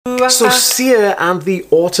So Sia and the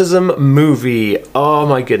autism movie. Oh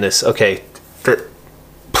my goodness. Okay,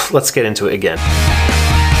 let's get into it again.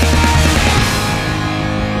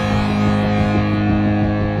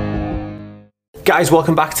 Guys,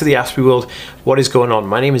 welcome back to the Aspie World. What is going on?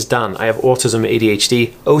 My name is Dan. I have autism,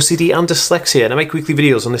 ADHD, OCD and dyslexia, and I make weekly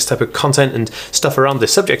videos on this type of content and stuff around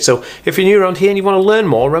this subject. So if you're new around here and you want to learn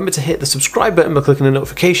more, remember to hit the subscribe button by clicking the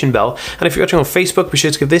notification bell. And if you're watching on Facebook, be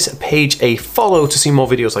sure to give this page a follow to see more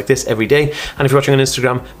videos like this every day. And if you're watching on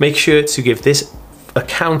Instagram, make sure to give this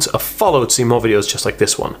account a follow to see more videos just like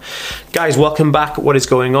this one. Guys, welcome back. What is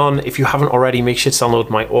going on? If you haven't already, make sure to download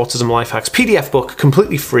my Autism Life Hacks PDF book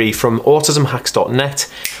completely free from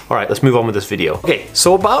autismhacks.net. All right, let's move on with this video. Okay,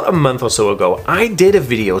 so about a month or so ago, I did a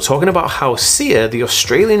video talking about how Sia, the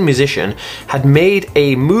Australian musician, had made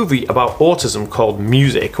a movie about autism called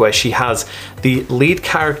Music, where she has the lead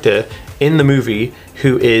character in the movie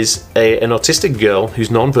who is an autistic girl who's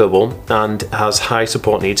non-verbal and has high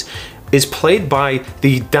support needs, is played by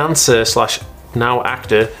the dancer slash now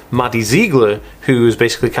actor Maddie Ziegler, who is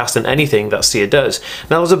basically cast in anything that Sia does.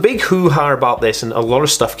 Now, there was a big hoo-ha about this and a lot of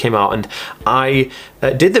stuff came out, and I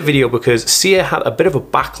did the video because Sia had a bit of a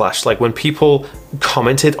backlash, like when people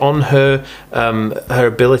commented on her her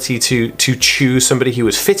ability to choose somebody who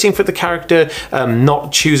was fitting for the character,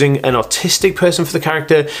 not choosing an autistic person for the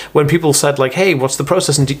character. When people said like, hey, what's the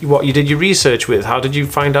process and what you did your research with? How did you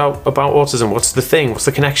find out about autism? What's the thing? What's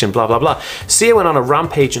the connection? Blah, blah, blah. Sia went on a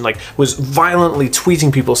rampage and like was violently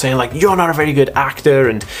tweeting people saying like, you're not a very good actor,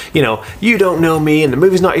 and you know, you don't know me, and the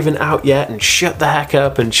movie's not even out yet, and shut the heck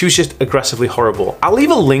up. And she was just aggressively horrible. I'll leave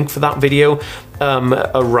a link for that video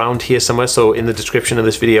around here somewhere, so in the description of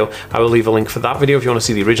this video I will leave a link for that video if you want to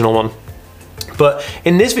see the original one. But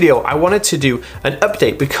in this video, I wanted to do an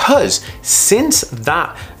update because since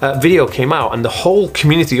that video came out and the whole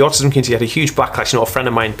community, the autism community, had a huge backlash. You know, a friend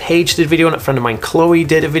of mine, Paige, did a video on it. A friend of mine, Chloe,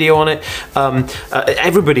 did a video on it.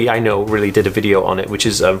 Everybody I know really did a video on it, which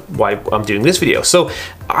is why I'm doing this video. So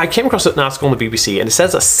I came across an article on the BBC, and it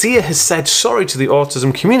says that Sia has said sorry to the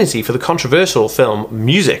autism community for the controversial film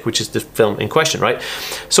Music, which is the film in question, right?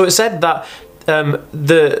 So it said that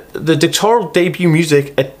the directorial debut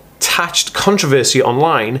Music attached controversy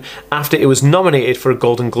online after it was nominated for a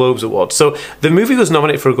Golden Globes Award. So the movie was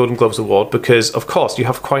nominated for a Golden Globes Award because, of course, you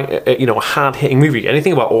have quite a hard-hitting movie.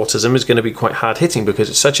 Anything about autism is going to be quite hard-hitting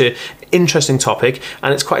because it's such an interesting topic,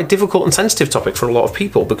 and it's quite a difficult and sensitive topic for a lot of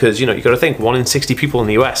people because, you know, you've got to think 1 in 60 people in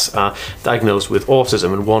the US are diagnosed with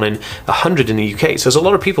autism and 1 in 100 in the UK. So there's a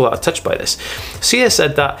lot of people that are touched by this. Sia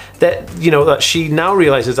said that she now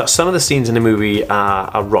realizes that some of the scenes in the movie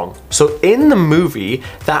are wrong. So in the movie,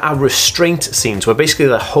 there are restraint scenes where basically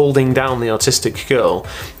they're holding down the autistic girl,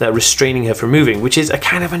 they're restraining her from moving, which is a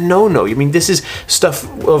kind of a no-no. I mean, this is stuff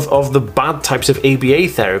of the bad types of ABA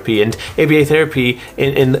therapy, and ABA therapy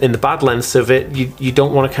in the bad lengths of it, you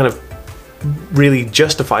don't want to kind of really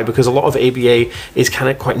justify, because a lot of ABA is kind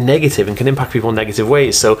of quite negative and can impact people in negative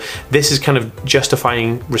ways. So this is kind of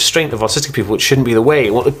justifying restraint of autistic people, which shouldn't be the way.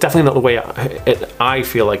 Well, definitely not the way I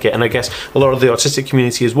feel like it, and I guess a lot of the autistic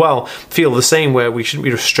community as well feel the same, where we shouldn't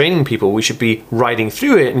be restraining people, we should be riding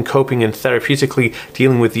through it and coping and therapeutically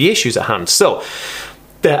dealing with the issues at hand. So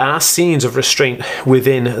there are scenes of restraint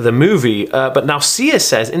within the movie, but now Sia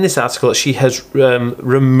says in this article that she has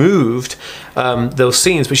removed those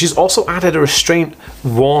scenes, but she's also added a restraint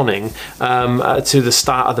warning to the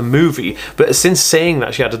start of the movie. But since saying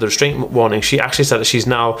that she added the restraint warning, she actually said that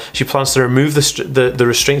she plans to remove the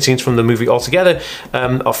restraint scenes from the movie altogether,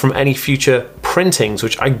 or from any future printings,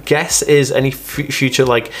 which I guess is any future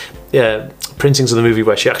like printings of the movie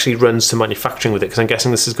where she actually runs to manufacturing with it, because I'm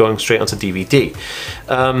guessing this is going straight onto DVD.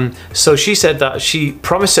 So she said that she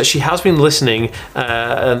promised that she has been listening,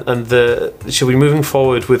 and she'll be moving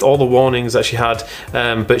forward with all the warnings that she had,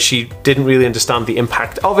 but she didn't really understand the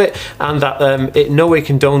impact of it, and that it in no way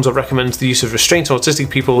condones or recommends the use of restraint on autistic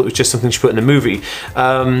people. It was just something she put in the movie.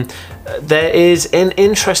 There is an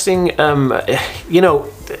interesting,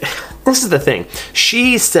 this is the thing.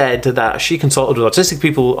 She said that she consulted with autistic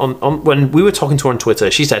people on when we were talking to her on Twitter.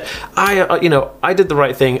 She said, I did the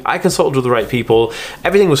right thing. I consulted with the right people.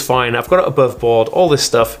 Everything was fine. I've got it above board. All this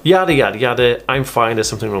stuff. Yada, yada, yada. I'm fine. There's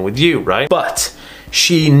something wrong with you, right? But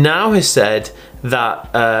she now has said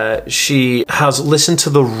that she has listened to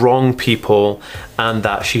the wrong people, and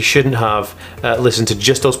that she shouldn't have listened to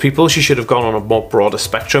just those people. She should have gone on a more broader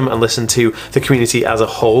spectrum and listened to the community as a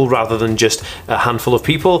whole rather than just a handful of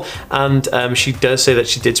people. And she does say that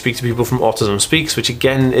she did speak to people from Autism Speaks, which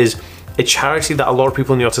again is a charity that a lot of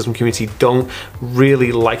people in the autism community don't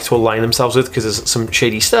really like to align themselves with, because there's some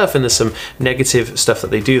shady stuff and there's some negative stuff that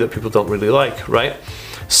they do that people don't really like, right?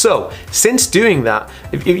 So since doing that,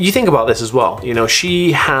 if you think about this as well, you know,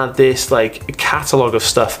 she had this like catalog of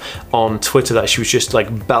stuff on Twitter that she was just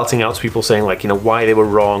like belting out to people, saying like, you know, why they were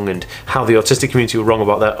wrong and how the autistic community were wrong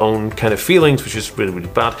about their own kind of feelings, which was really, really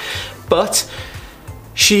bad. But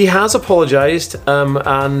she has apologized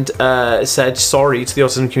and said sorry to the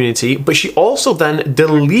autism community, but she also then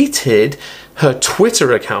deleted her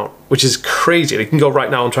Twitter account, which is crazy. You can go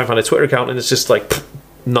right now and try and find a Twitter account and it's just like, pff,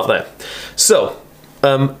 not there. So,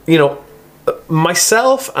 you know,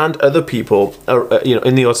 myself and other people, you know,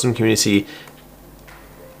 in the autism community,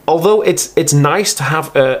 although it's nice to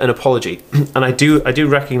have an apology, and I do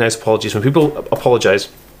recognize apologies. When people apologize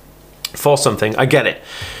for something, I get it.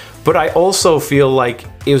 But I also feel like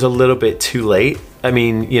it was a little bit too late. I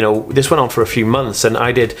mean, you know, this went on for a few months and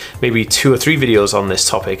I did maybe 2 or 3 videos on this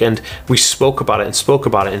topic and we spoke about it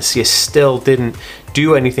and Sia still didn't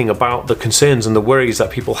do anything about the concerns and the worries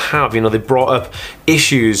that people have. You know, they brought up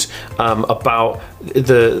issues about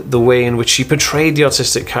the way in which she portrayed the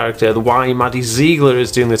autistic character, why Maddie Ziegler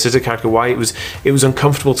is doing the autistic character, why it was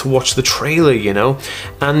uncomfortable to watch the trailer, you know?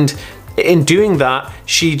 And in doing that,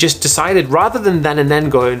 she just decided, rather than then and then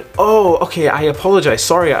going, oh, okay, I apologize,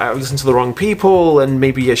 sorry, I listened to the wrong people, and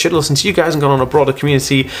maybe I should listen to you guys and gone on a broader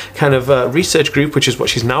community kind of research group, which is what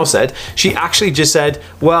she's now said. She actually just said,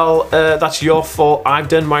 well, that's your fault, I've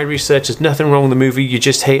done my research, there's nothing wrong with the movie, you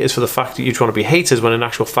just hate us for the fact that you want to be haters, when in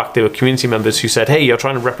actual fact they were community members who said, hey, you're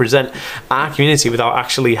trying to represent our community without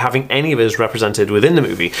actually having any of us represented within the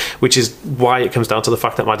movie, which is why it comes down to the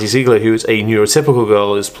fact that Maddie Ziegler, who is a neurotypical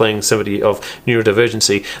girl, is playing somebody of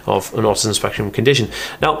neurodivergency of an autism spectrum condition.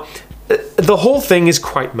 Now, the whole thing is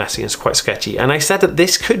quite messy and it's quite sketchy, and I said that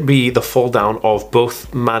this could be the fall down of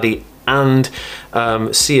both Maddie and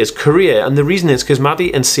Sia's career, and the reason is because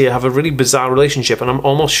Maddie and Sia have a really bizarre relationship, and I'm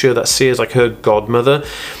almost sure that Sia is like her godmother.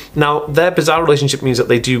 Now, their bizarre relationship means that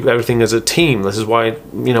they do everything as a team. This is why,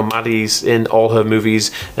 you know, Maddie's in all her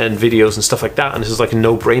movies and videos and stuff like that, and this is like a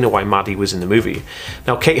no-brainer why Maddie was in the movie.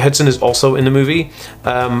 Now, Kate Hudson is also in the movie,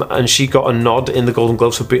 and she got a nod in the Golden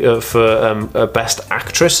Globes for Best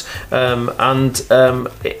Actress, and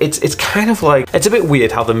it's kind of like, it's a bit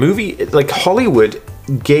weird how the movie, like Hollywood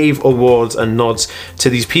gave awards and nods to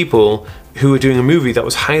these people who were doing a movie that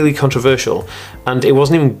was highly controversial, and it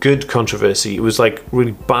wasn't even good controversy, it was like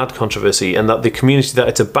really bad controversy, and that the community that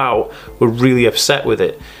it's about were really upset with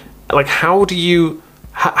it. Like, how do you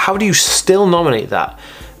still nominate that?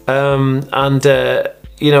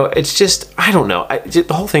 You know, it's just, I don't know,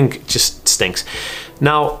 the whole thing just stinks.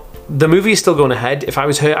 Now, the movie is still going ahead. If I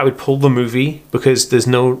was her, I would pull the movie, because there's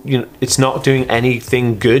no, you know, it's not doing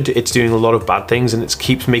anything good. It's doing a lot of bad things, and it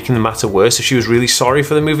keeps making the matter worse. If she was really sorry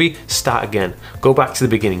for the movie, start again. Go back to the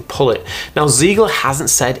beginning, pull it. Now, Ziegler hasn't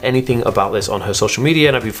said anything about this on her social media,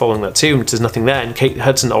 and I've been following that too, and there's nothing there, and Kate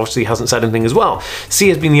Hudson obviously hasn't said anything as well.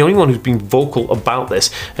 Sia has been the only one who's been vocal about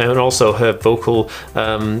this, and also her vocal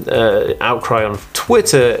outcry on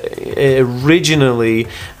Twitter originally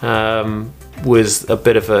was a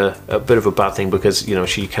bit of a bad thing, because, you know,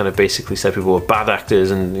 she kind of basically said people were bad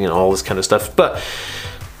actors and, you know, all this kind of stuff. But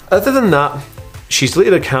other than that, she's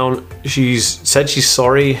deleted the account, she's said she's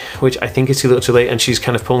sorry, which I think is too little too late, and she's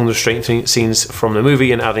kind of pulling the restraint scenes from the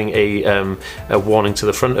movie and adding a warning to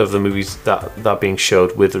the front of the movies that being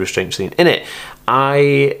showed with the restraint scene in it.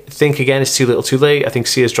 I think, again, it's too little too late. I think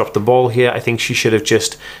Sia's dropped the ball here. I think she should have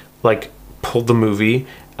just, like, pulled the movie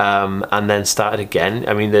and then started again.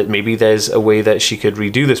 I mean, that maybe there's a way that she could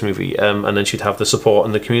redo this movie, and then she'd have the support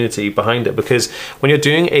and the community behind it, because when you're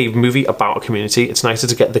doing a movie about a community, it's nicer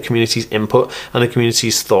to get the community's input and the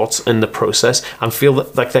community's thoughts in the process, and feel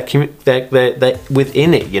that like they're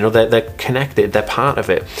within it, you know, they're connected, they're part of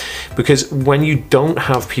it. Because when you don't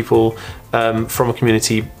have people from a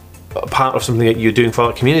community part of something that you're doing for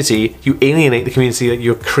that community, you alienate the community that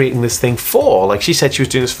you're creating this thing for. Like she said, she was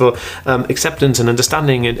doing this for acceptance and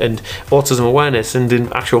understanding and autism awareness, and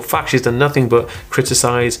in actual fact she's done nothing but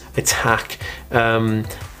criticize, attack and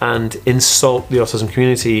insult the autism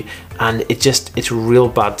community, and it's real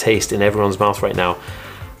bad taste in everyone's mouth right now.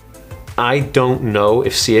 I don't know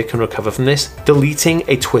if Sia can recover from this. Deleting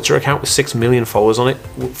a Twitter account with 6 million followers on it,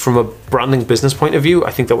 from a branding business point of view,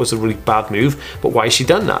 I think that was a really bad move. But why has she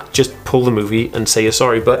done that? Just pull the movie and say you're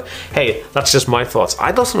sorry. But hey, that's just my thoughts.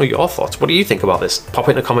 I'd love to know your thoughts. What do you think about this? Pop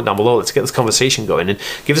it in a comment down below. Let's get this conversation going, and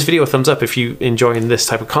give this video a thumbs up if you're enjoying this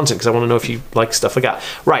type of content, because I want to know if you like stuff like that.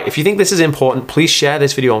 Right, if you think this is important, please share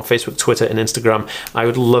this video on Facebook, Twitter, and Instagram. I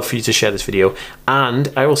would love for you to share this video,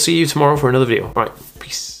 and I will see you tomorrow for another video. All right,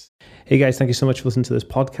 peace. Hey guys, thank you so much for listening to this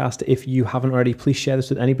podcast. If you haven't already, please share this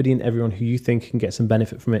with anybody and everyone who you think can get some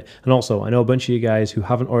benefit from it. And also, I know a bunch of you guys who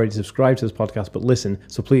haven't already subscribed to this podcast but listen,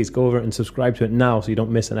 so please go over and subscribe to it now so you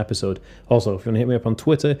don't miss an episode. Also, if you want to hit me up on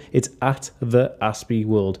Twitter, it's at the Aspie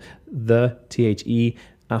World, the THE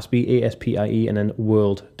Aspie, ASPIE, and then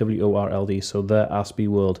World, WORLD. So the Aspie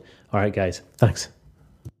World. All right, guys, thanks.